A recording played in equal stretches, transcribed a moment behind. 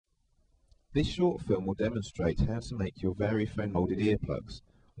This short film will demonstrate how to make your Variphone moulded earplugs.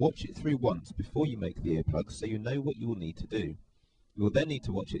 Watch it through once before you make the earplugs so you know what you will need to do. You will then need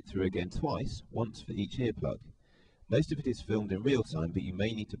to watch it through again twice, once for each earplug. Most of it is filmed in real time, but you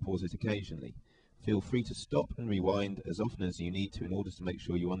may need to pause it occasionally. Feel free to stop and rewind as often as you need to in order to make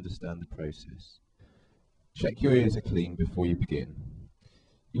sure you understand the process. Check your ears are clean before you begin.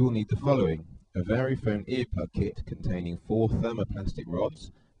 You will need the following: a Variphone earplug kit containing 4 thermoplastic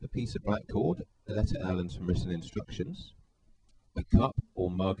rods, a piece of black cord, a letter L and some written instructions, a cup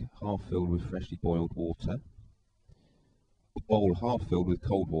or mug half filled with freshly boiled water, a bowl half filled with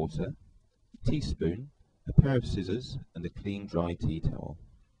cold water, a teaspoon, a pair of scissors, and a clean dry tea towel.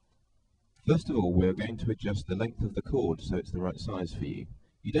 First of all, we are going to adjust the length of the cord so it's the right size for you.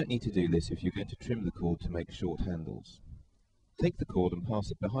 You don't need to do this if you're going to trim the cord to make short handles. Take the cord and pass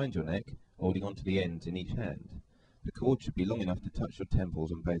it behind your neck, holding onto the ends in each hand. The cord should be long enough to touch your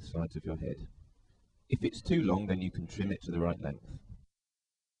temples on both sides of your head. If it's too long, then you can trim it to the right length.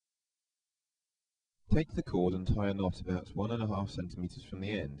 Take the cord and tie a knot about 1.5 centimeters from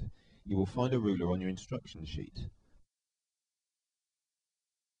the end. You will find a ruler on your instruction sheet.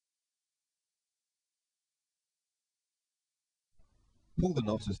 Pull the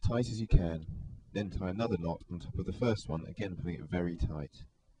knot as tight as you can, then tie another knot on top of the first one, again pulling it very tight.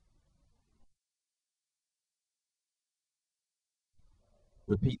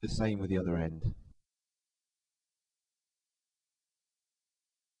 Repeat the same with the other end.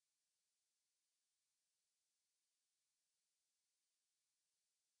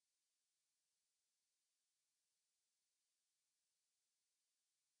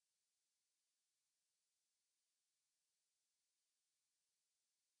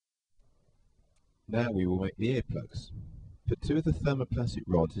 Now we will make the earplugs. Put 2 of the thermoplastic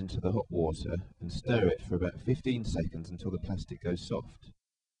rods into the hot water and stir it for about 15 seconds until the plastic goes soft.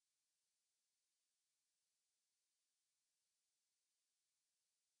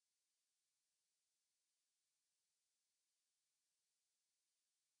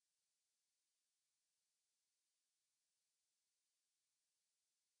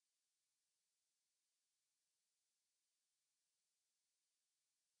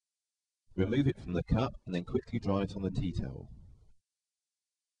 Remove it from the cup and then quickly dry it on the tea towel.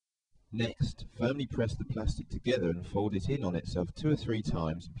 Next, firmly press the plastic together and fold it in on itself 2 or 3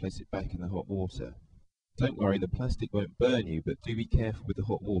 times and place it back in the hot water. Don't worry, the plastic won't burn you, but do be careful with the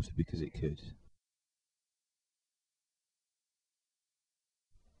hot water because it could.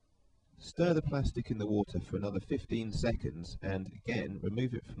 Stir the plastic in the water for another 15 seconds and again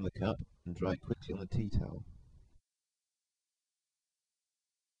remove it from the cup and dry it quickly on the tea towel.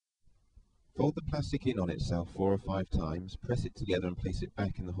 Fold the plastic in on itself 4 or 5 times, press it together and place it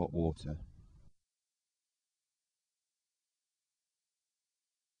back in the hot water.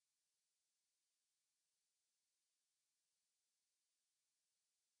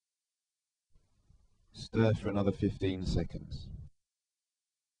 Stir for another 15 seconds.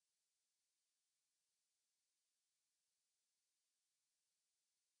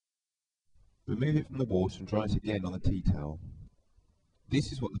 Remove it from the water and dry it again on the tea towel.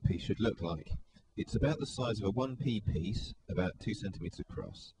 This is what the piece should look like. It's about the size of a 1p piece, about 2 centimeters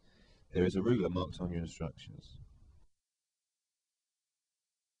across. There is a ruler marked on your instructions.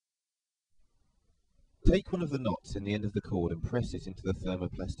 Take one of the knots in the end of the cord and press it into the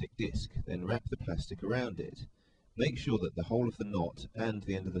thermoplastic disc, then wrap the plastic around it. Make sure that the whole of the knot and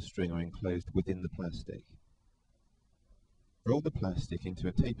the end of the string are enclosed within the plastic. Roll the plastic into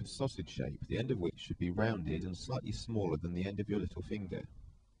a tapered sausage shape, the end of which should be rounded and slightly smaller than the end of your little finger.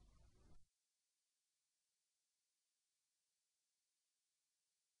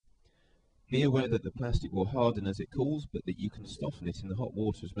 Be aware that the plastic will harden as it cools, but that you can soften it in the hot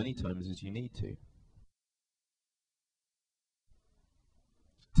water as many times as you need to.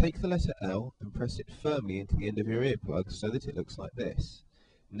 Take the letter L and press it firmly into the end of your earplug so that it looks like this.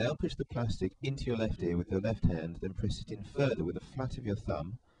 Now push the plastic into your left ear with your left hand, then press it in further with the flat of your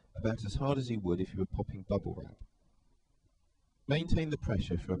thumb, about as hard as you would if you were popping bubble wrap. Maintain the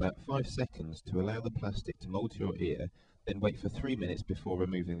pressure for about 5 seconds to allow the plastic to mould to your ear, then wait for 3 minutes before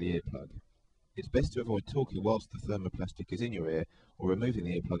removing the earplug. It's best to avoid talking whilst the thermoplastic is in your ear, or removing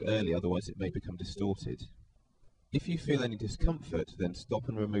the earplug early, otherwise it may become distorted. If you feel any discomfort, then stop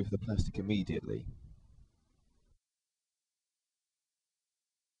and remove the plastic immediately.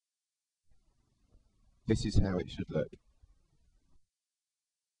 This is how it should look.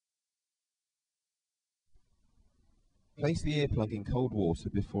 Place the earplug in cold water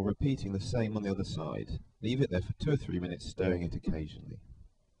before repeating the same on the other side. Leave it there for 2 or 3 minutes, stirring it occasionally.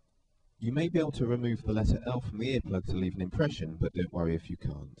 You may be able to remove the letter L from the earplug to leave an impression, but don't worry if you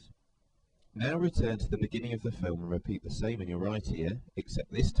can't. Now return to the beginning of the film and repeat the same in your right ear,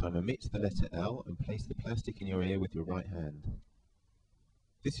 except this time omit the letter L and place the plastic in your ear with your right hand.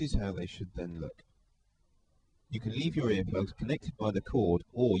 This is how they should then look. You can leave your earplugs connected by the cord,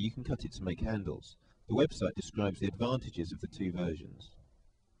 or you can cut it to make handles. The website describes the advantages of the two versions.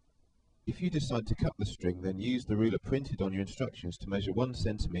 If you decide to cut the string, then use the ruler printed on your instructions to measure 1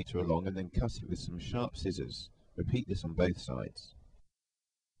 centimetre along and then cut it with some sharp scissors. Repeat this on both sides.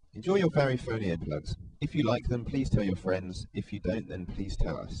 Enjoy your Variphone earplugs. If you like them, please tell your friends. If you don't, then please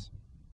tell us.